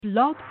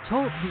Blog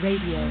Talk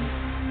Radio.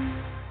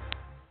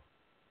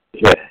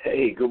 Yeah.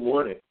 Hey, good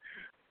morning.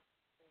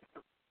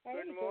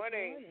 Good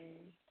morning.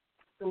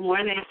 Good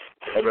morning.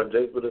 Hey, Brother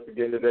Jake with us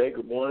again today.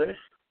 Good morning.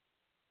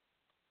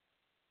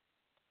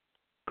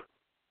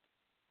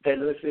 Hey,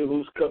 let's see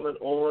who's coming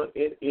on.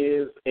 It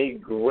is a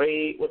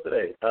great, what's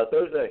today?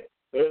 Thursday.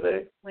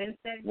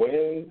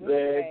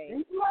 Wednesday.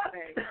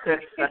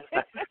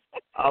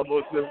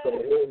 Almost just a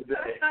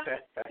Wednesday.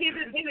 He's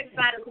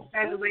excited for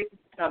graduation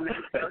coming,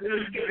 so he's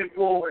looking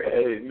forward.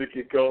 Hey,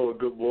 Nikki Cole,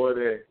 good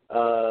morning.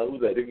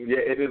 Who's that? Yeah,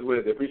 it is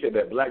Wednesday. Appreciate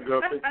that. Black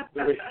girl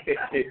 53.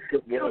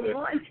 Good morning. Good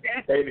morning.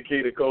 Hey,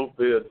 Nikita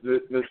Cofield.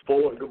 Miss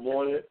Ford, good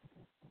morning.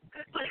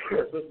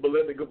 Miss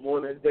Belinda, good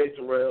morning. Dave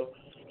Terrell.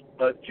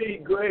 T.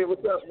 Gray,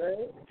 what's up,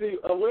 man? T,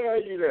 where are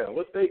you now?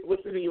 What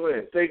city you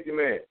in? Safety,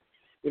 man.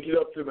 What you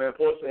up to, man?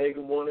 Portia, hey,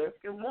 good morning.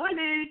 Good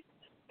morning.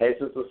 Hey,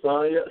 Sister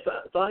Sonia.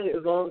 Sonia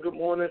is on. Good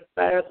morning.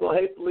 Fast one.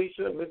 Hey,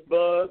 Felicia. Miss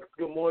Bugs.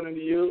 Good morning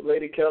to you.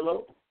 Lady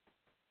Kello.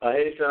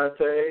 Hey,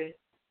 Shantae.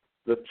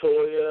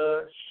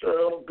 Latoya.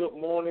 Cheryl. Good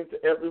morning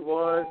to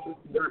everyone.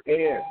 Sister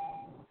Ann.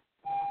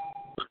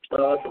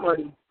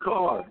 Somebody's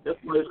car. That's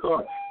somebody's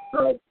car.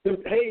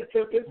 Hey,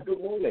 Tempest. Good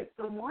morning.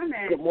 Good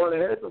morning. Good morning.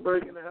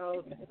 Harrisonburg in the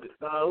house.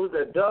 Who's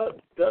that?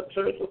 Doug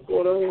Church. What's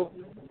going on?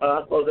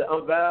 I suppose that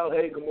I'm Val.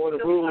 Hey, good morning.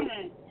 Good Ruth.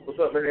 morning. What's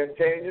up, man?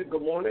 Tanya.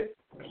 Good morning.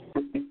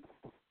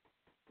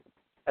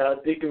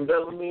 Deacon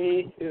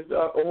Bellamy is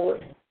on.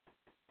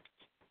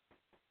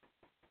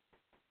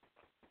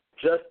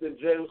 Justin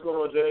J. What's going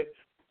on, Jay?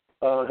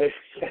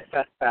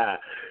 Hey,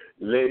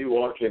 Lady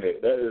walking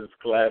it. That is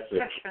classic.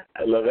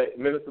 I love it.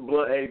 Minister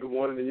Blunt, hey, good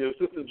morning to you.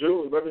 Sister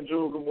Jewel, Reverend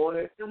Jewel, good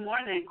morning. Good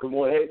morning. Good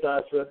morning. Hey,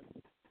 Tasha.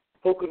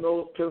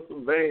 Poconos,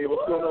 Pennsylvania.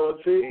 What's going on,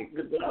 T?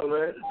 Good job,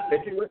 man.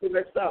 Hey, T, what's the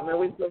next stop, man?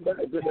 When you come back,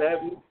 good to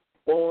have you.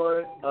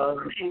 Born.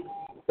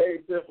 Hey,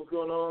 Tiff, what's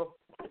going on?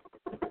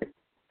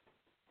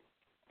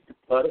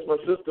 That's my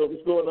sister.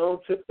 What's going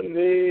on?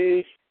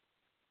 Tiffany.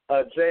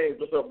 James,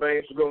 what's up,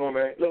 Banks? What's going on,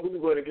 man? Look, we can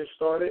go ahead and get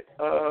started.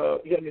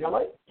 You got any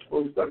highlights?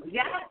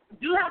 Yeah, I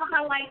do have a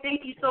highlight.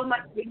 Thank you so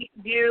much for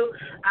you.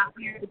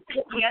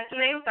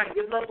 Yesterday was our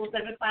Give Local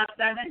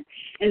 757.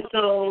 And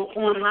so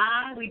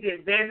online, we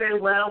did very, very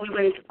well. We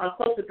raised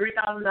close to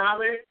 $3,000.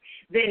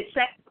 Then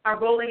checks are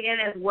rolling in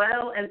as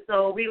well. And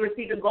so we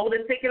received a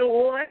Golden Ticket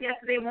Award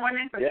yesterday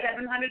morning for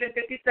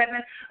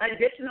 $757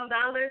 additional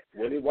dollars.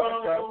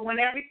 So when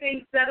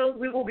everything settles,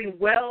 we will be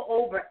well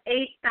over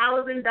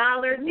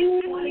 $8,000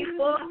 in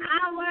 24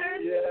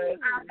 hours. Yes.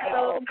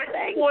 So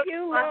Thank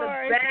you,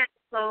 Lord.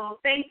 So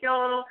thank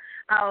y'all.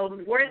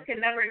 Words can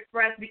never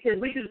express because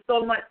we do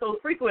so much so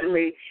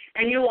frequently,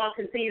 and you all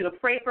continue to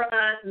pray for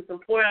us and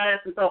support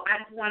us. And so I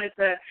just wanted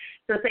to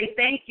say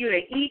thank you to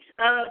each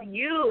of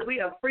you.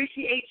 We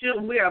appreciate you,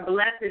 and we are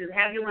blessed to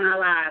have you in our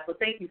lives. So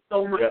thank you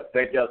so much. Yeah,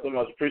 thank y'all so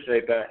much.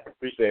 Appreciate that.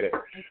 Appreciate it.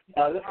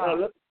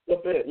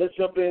 Let's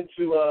jump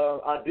into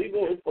our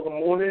Devo for the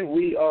morning.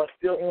 We are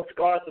still on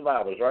Scar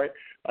Survivors, right?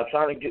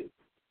 Trying to get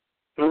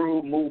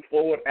through, move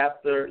forward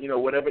after,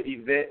 whatever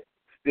event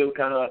still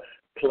kind of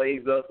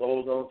plagues us,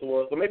 holds on to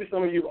us. So maybe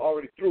some of you are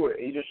already through it,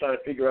 and you're just trying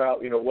to figure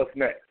out, what's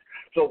next.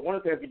 So one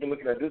of the things we've been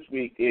looking at this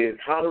week is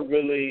how to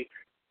really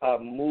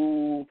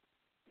move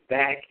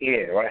back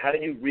in, right? How do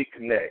you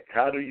reconnect?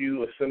 How do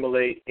you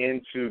assimilate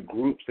into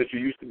groups that you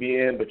used to be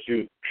in, but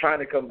you're trying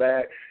to come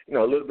back? A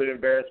little bit of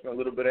embarrassment, a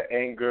little bit of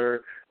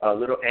anger, a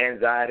little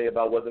anxiety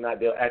about whether or not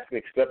they'll actually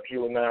accept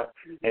you or not.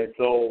 And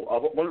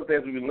so one of the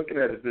things we've been looking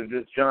at is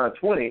this John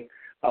 20,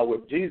 where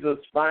Jesus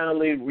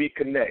finally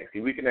reconnects. He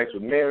reconnects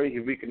with Mary. He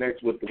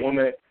reconnects with the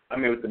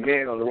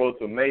men on the road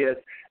to Emmaus.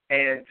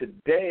 And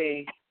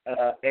today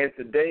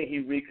he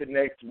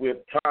reconnects with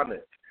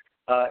Thomas.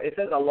 It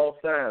says I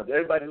lost sound.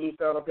 Everybody lose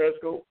sound on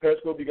Periscope?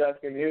 Periscope, you guys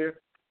can hear?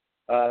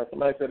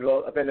 Somebody said,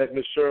 I think that's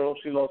Miss Cheryl.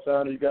 She lost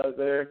sound. Are you guys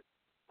there?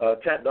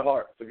 Tap the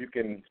hearts if you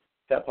can.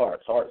 Tap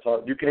hearts.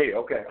 You can hear.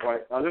 Okay, all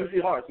right. Let me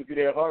see hearts. If you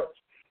hear hearts.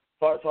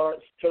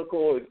 Hearts.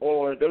 Turquoise,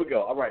 orange. There we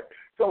go. All right.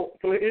 So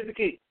here's the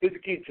key.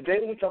 Today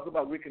when we talk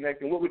about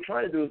reconnecting, what we're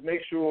trying to do is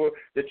make sure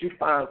that you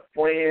find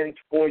friends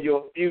for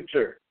your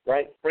future,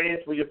 right?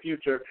 Friends for your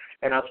future.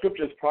 And our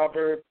scripture is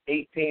Proverbs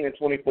 18 and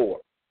 24.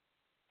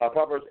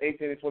 Proverbs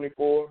 18 and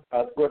 24. Go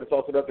ahead and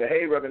toss it up there.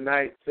 Hey, Reverend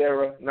Knight,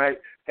 Sarah Knight.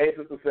 Hey,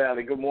 Sister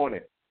Sally. Good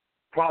morning.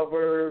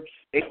 Proverbs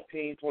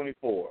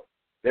 18:24.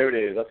 There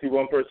it is. I see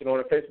one person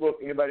on Facebook.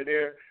 Anybody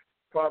there?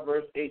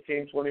 Proverbs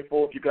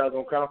 18:24. If you guys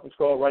on conference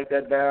call, write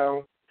that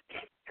down.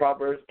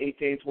 Proverbs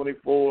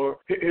 18:24.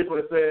 Here's what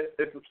it says.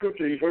 It's a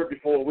scripture you've heard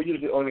before. We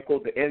usually only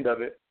quote the end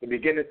of it. The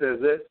beginning says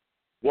this: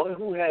 one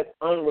who has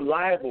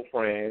unreliable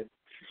friends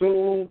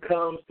soon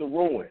comes to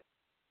ruin.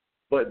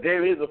 But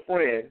there is a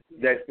friend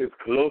that is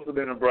closer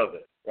than a brother.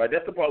 Right?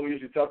 That's the part we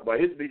usually talk about.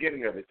 Here's the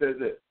beginning of it. It says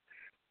this: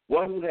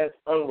 one who has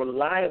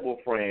unreliable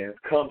friends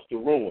comes to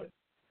ruin.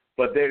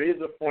 But there is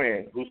a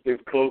friend who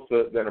sticks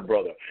closer than a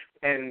brother.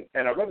 And I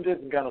Reverend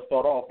Jason kind of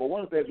start off, but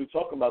one of the things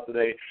we're talking about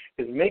today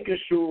is making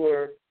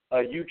sure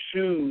you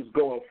choose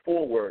going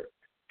forward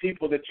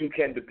people that you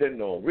can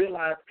depend on.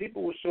 Realize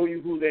people will show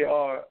you who they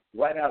are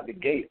right out the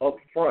gate, up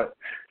front.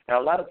 And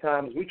a lot of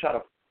times we try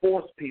to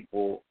force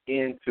people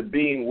into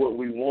being what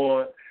we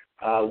want.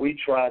 We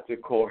try to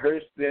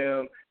coerce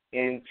them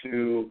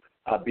into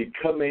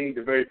becoming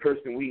the very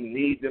person we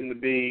need them to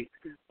be.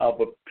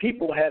 But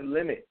people have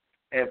limits.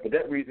 And for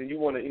that reason, you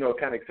want to,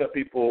 kind of accept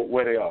people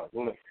where they are.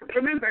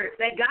 Remember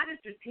that God is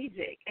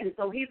strategic, and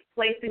so he's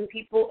placing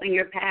people in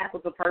your path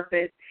with a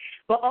purpose.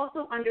 But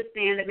also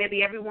understand that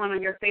maybe everyone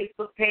on your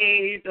Facebook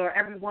page or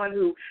everyone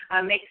who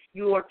makes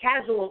your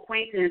casual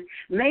acquaintance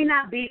may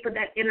not be for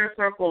that inner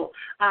circle.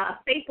 A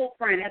faithful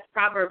friend, as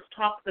Proverbs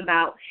talks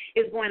about,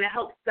 is going to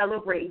help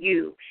celebrate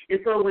you.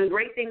 And so when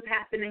great things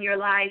happen in your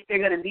life, they're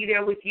going to be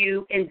there with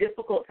you. In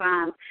difficult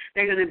times,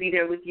 they're going to be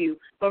there with you.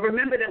 But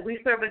remember that we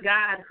serve a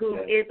God who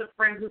is a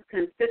friend who's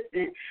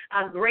consistent.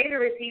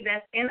 Greater is he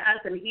that's in us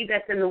than he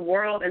that's in the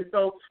world. And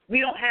so we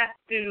don't have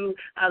to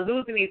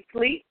lose any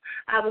sleep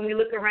when we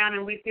look around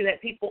and we see that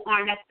people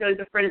aren't necessarily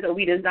the friends that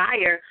we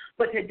desire.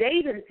 But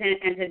today's intent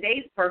and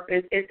today's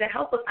purpose is to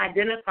help us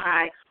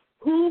identify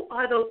who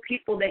are those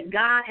people that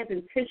God has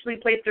intentionally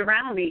placed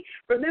around me.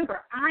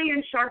 Remember,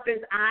 iron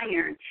sharpens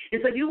iron.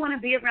 And so you want to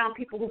be around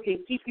people who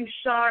can keep you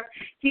sharp,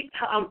 keep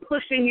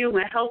pushing you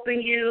and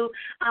helping you.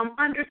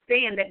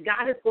 Understand that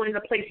God is going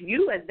to place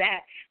you as that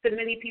to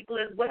many people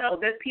as well.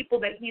 There's people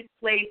that he's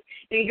placed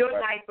in your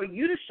life for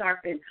you to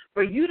sharpen,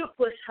 for you to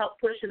help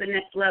push to the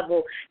next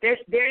level. There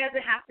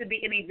doesn't have to be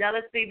any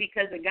jealousy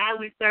because the God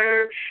we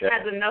serve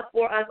has enough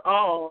for us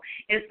all.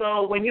 And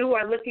so when you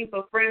are looking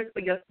for friends for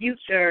your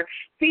future,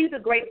 see the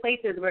great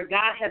places where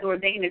God has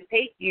ordained to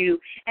take you,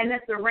 and then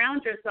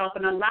surround yourself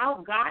and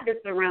allow God to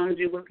surround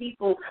you with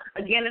people,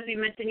 again, as we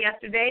mentioned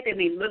yesterday, they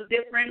may look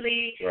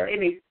differently, they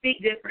may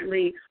speak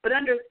differently, but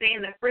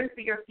understand that friends for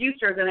your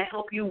future are going to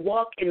help you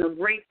walk in the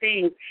great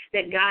things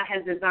that God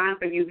has designed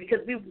for you,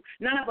 because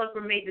none of us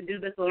were made to do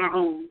this on our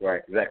own.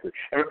 Right, exactly.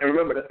 And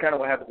remember, that's kind of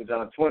what happened to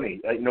John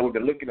 20. We've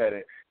been looking at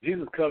it.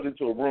 Jesus comes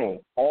into a room.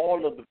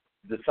 All of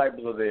the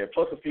disciples are there,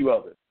 plus a few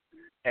others.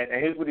 And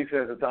here's what he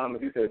says to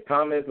Thomas. He says,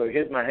 Thomas, look,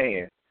 here's my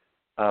hand.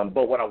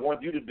 But what I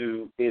want you to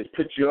do is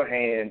put your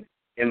hand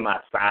in my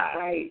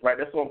side. Right?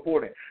 That's so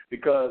important,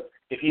 because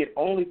if he had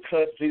only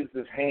touched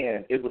Jesus'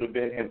 hand, it would have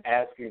been him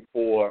asking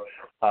for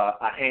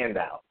a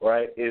handout,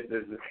 right? It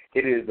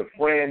is the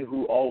friend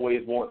who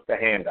always wants the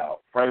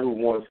handout, friend who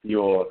wants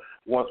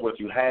what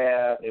you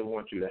have. They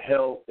want you to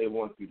help. They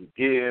want you to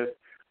give.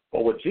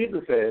 But what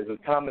Jesus says is,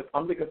 Thomas,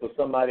 I'm looking for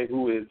somebody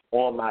who is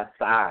on my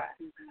side.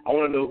 I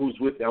want to know who's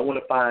with me. I want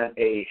to find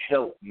a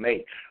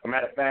helpmate. As a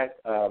matter of fact,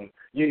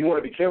 you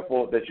want to be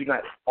careful that you're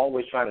not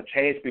always trying to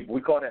change people.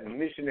 We call that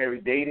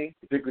missionary dating,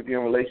 particularly in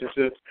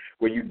relationships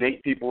where you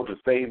date people to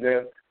save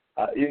them.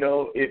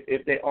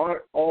 If they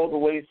aren't all the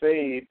way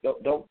saved,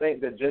 don't think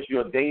that just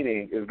your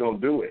dating is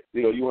going to do it.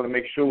 You want to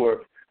make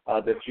sure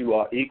that you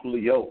are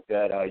equally yoked,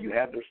 that you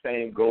have the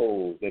same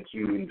goals, that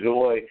you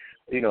enjoy,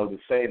 the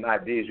same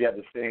ideas, you have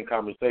the same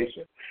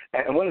conversation.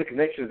 And one of the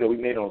connections that we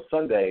made on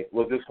Sunday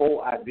was this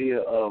whole idea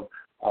of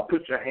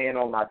put your hand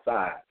on my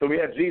side. So we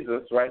have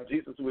Jesus, right?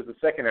 Jesus, who is the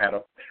second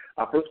Adam.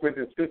 1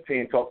 Corinthians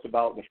 15 talks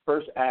about the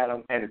first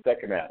Adam and the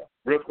second Adam.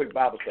 Real quick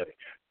Bible study.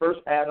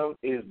 First Adam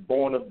is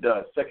born of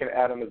dust. Second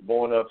Adam is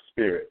born of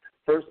spirit.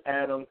 First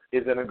Adam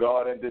is in a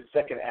garden. The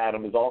second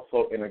Adam is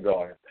also in a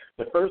garden.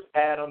 The first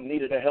Adam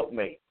needed a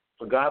helpmate.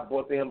 So God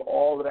brought to him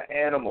all of the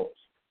animals.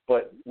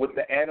 But with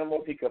the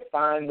animals, he could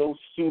find those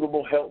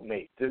suitable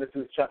helpmates.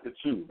 Genesis chapter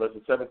 2,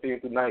 verses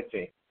 17 through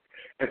 19.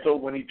 And so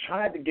when he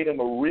tried to get him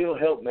a real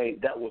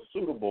helpmate that was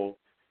suitable,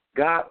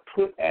 God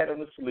put Adam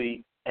to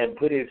sleep and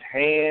put his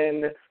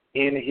hand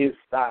in his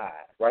side,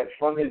 right,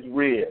 from his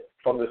rib,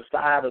 from the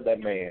side of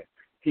that man.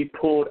 He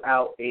pulled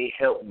out a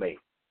helpmate.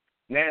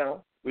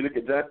 Now, we look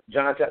at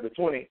John chapter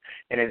 20,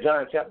 and in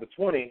John chapter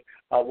 20,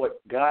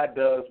 what God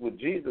does with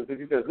Jesus is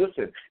he says,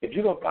 listen, if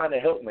you're going to find a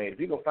helpmate, if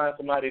you're going to find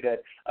somebody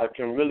that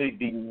can really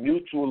be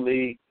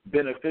mutually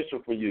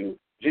beneficial for you,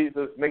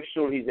 Jesus, make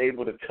sure he's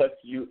able to touch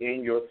you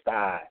in your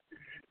side,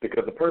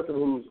 because the person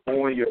who's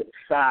on your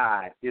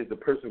side is the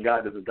person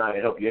God is designed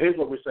to help you. Here's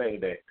what we're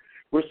saying today.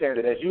 We're saying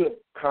that as you have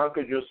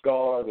conquered your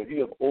scars, as you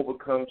have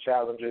overcome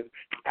challenges,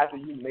 after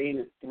you made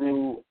it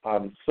through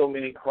so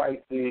many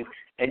crises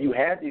and you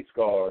have these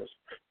scars,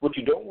 what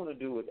you don't want to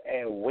do is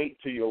add weight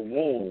to your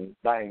wound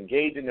by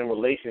engaging in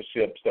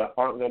relationships that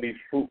aren't going to be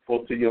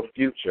fruitful to your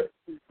future.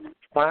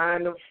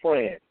 Find a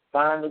friend,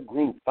 find a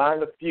group,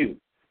 find a few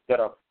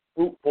that are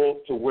fruitful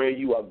to where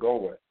you are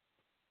going.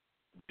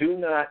 Do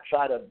not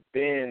try to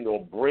bend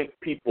or break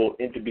people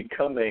into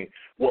becoming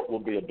what will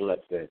be a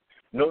blessing.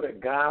 Know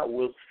that God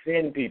will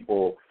send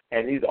people,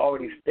 and he's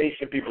already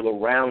stationed people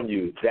around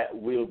you that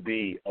will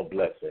be a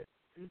blessing.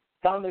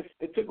 Thomas,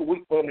 it took a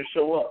week for him to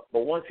show up,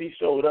 but once he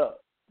showed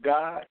up,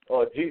 God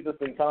or Jesus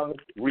and Thomas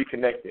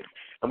reconnected.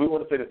 And we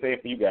want to say the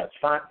same for you guys.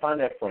 Find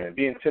that friend.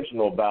 Be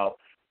intentional about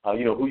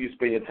who you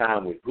spend your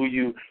time with, who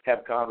you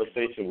have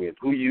conversation with,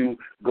 who you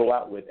go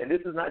out with. And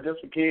this is not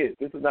just for kids.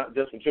 This is not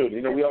just for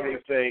children. We always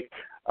say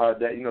that,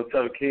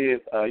 tell the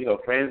kids,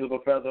 friends of a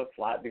feather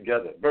flock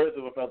together. Birds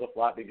of a feather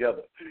flock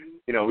together.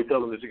 We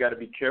tell them that you got to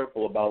be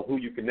careful about who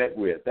you connect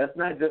with. That's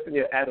not just in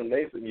your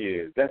adolescent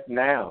years. That's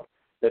now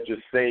that you're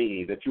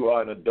saved, that you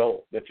are an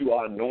adult, that you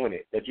are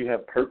anointed, that you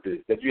have purpose,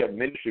 that you have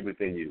ministry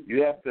within you.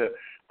 You have to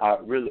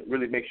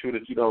really make sure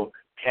that you don't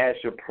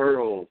cast your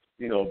pearls,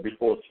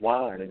 before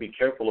swine, and be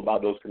careful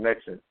about those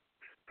connections,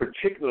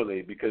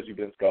 particularly because you've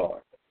been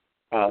scarred.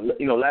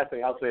 Last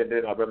thing I'll say, and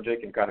then Reverend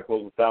Jake can kind of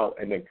close this out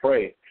and then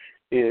pray,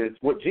 is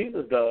what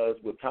Jesus does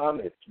with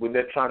Thomas when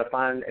they're trying to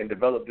find and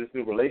develop this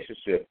new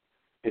relationship,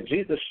 is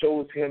Jesus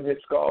shows him his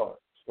scars,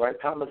 right?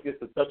 Thomas gets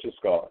to touch his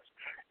scars.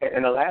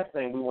 And the last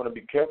thing we want to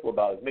be careful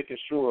about is making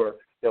sure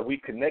that we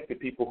connect to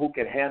people who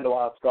can handle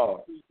our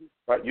scars,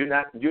 right? You're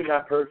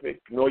not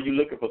perfect, nor are you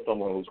looking for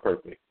someone who's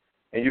perfect.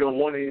 And you don't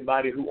want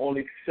anybody who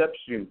only accepts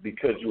you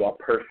because you are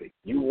perfect.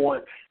 You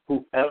want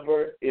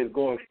whoever is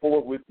going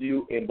forward with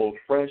you in both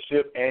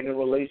friendship and in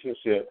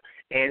relationship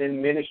and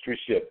in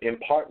ministryship, in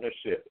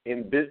partnership,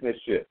 in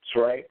businessships,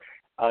 right,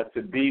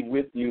 to be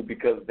with you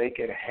because they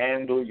can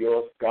handle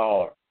your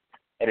scar.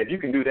 And if you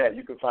can do that,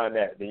 you can find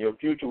that, then your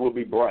future will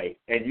be bright,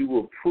 and you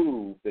will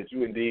prove that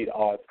you indeed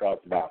are Scar's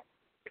about.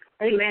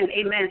 Amen,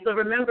 amen. So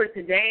remember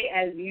today,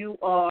 as you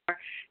are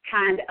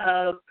kind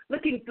of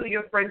looking through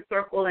your friend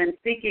circle and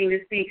seeking to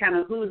see kind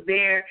of who's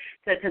there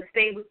to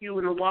stay with you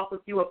and to walk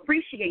with you,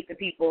 appreciate the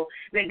people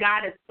that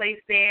God has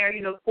placed there.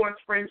 Of course,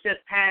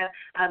 friendships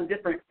have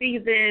different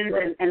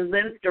seasons and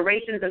lengths,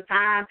 durations of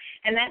time,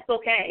 and that's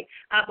okay.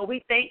 But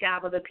we thank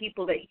God for the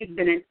people that you've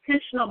been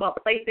intentional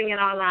about placing in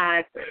our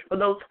lives, for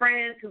those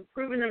friends who've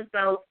proven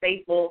themselves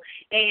faithful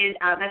and,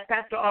 as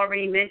Pastor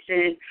already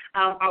mentioned,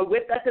 are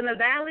with us in the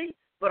valley,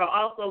 but are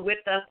also with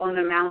us on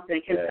the mountain,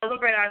 can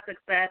celebrate our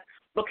success,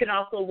 but can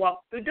also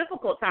walk through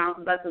difficult times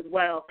with us as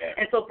well.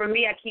 And so for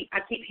me, I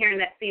keep hearing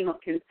that theme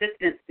of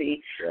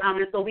consistency.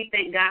 And so we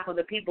thank God for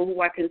the people who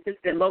are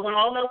consistent. But when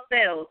all else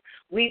fails,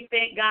 we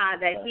thank God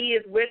that He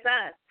is with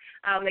us.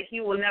 That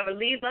He will never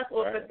leave us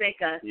or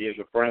forsake us. He is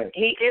a friend.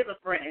 He is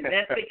a friend.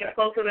 That's thinking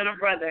closer than a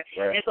brother.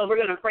 And so we're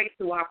going to pray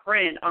to our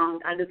friend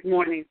this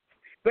morning.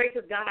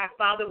 Gracious God, our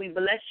Father, we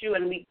bless you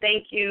and we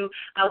thank you.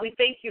 We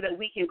thank you that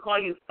we can call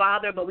you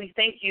Father, but we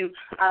thank you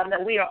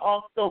that we are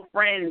also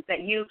friends,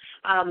 that you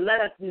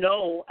let us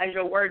know, as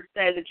your word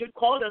says, that you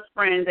called us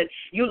friends and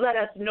you let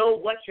us know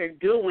what you're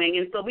doing.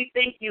 And so we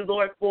thank you,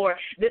 Lord, for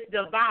this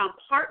divine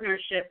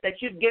partnership that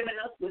you've given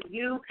us with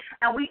you.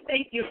 And we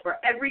thank you for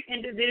every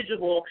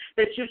individual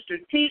that you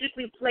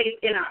strategically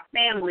placed in our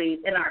families,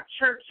 in our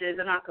churches,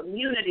 in our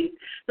communities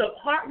to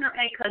partner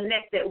and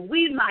connect that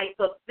we might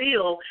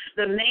fulfill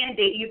the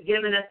mandate you've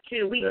given us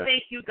to. We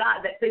thank you,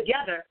 God, that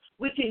together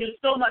we can do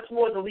so much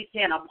more than we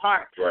can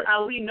apart.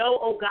 We know,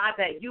 oh God,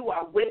 that you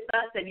are with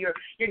us and you're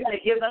going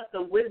to give us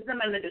the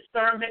wisdom and the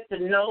discernment to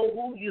know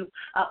who you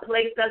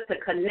placed us to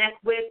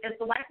connect with. And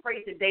so I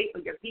pray today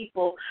for your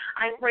people.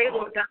 I pray,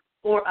 Lord God,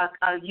 for a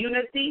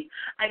unity.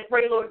 I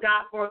pray, Lord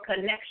God, for a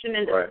connection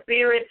in the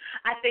spirit.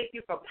 I thank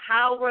you for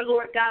power,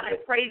 Lord God. I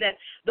pray that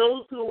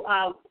those who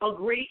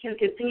agree can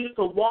continue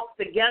to walk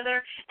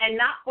together and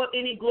not for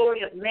any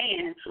glory of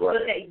man,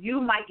 but that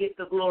you might get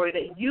the glory,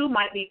 that you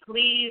might be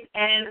pleased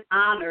and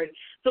honored.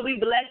 So we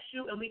bless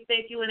you and we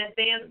thank you in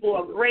advance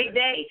for a great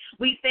day.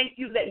 We thank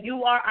you that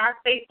you are our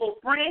faithful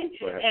friend,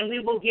 and we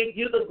will give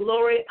you the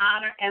glory,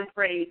 honor, and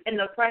praise. In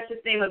the precious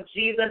name of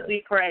Jesus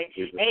we pray.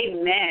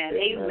 Amen.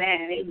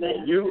 Amen. Amen.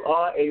 You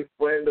are a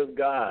friend of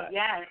God.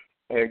 Yes.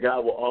 And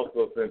God will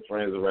also send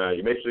friends around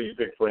you. Make sure you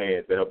pick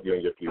friends to help you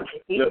in your future.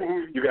 Look,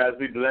 you guys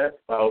be blessed.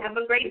 Have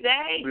a great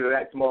day. We'll be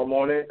back tomorrow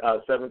morning,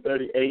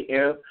 7:30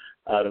 a.m.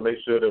 To make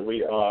sure that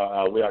we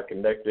are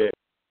connected.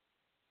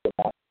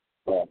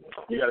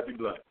 You guys be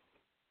blessed.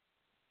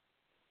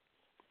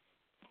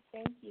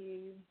 Thank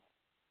you.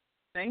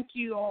 Thank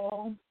you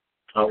all.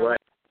 All right.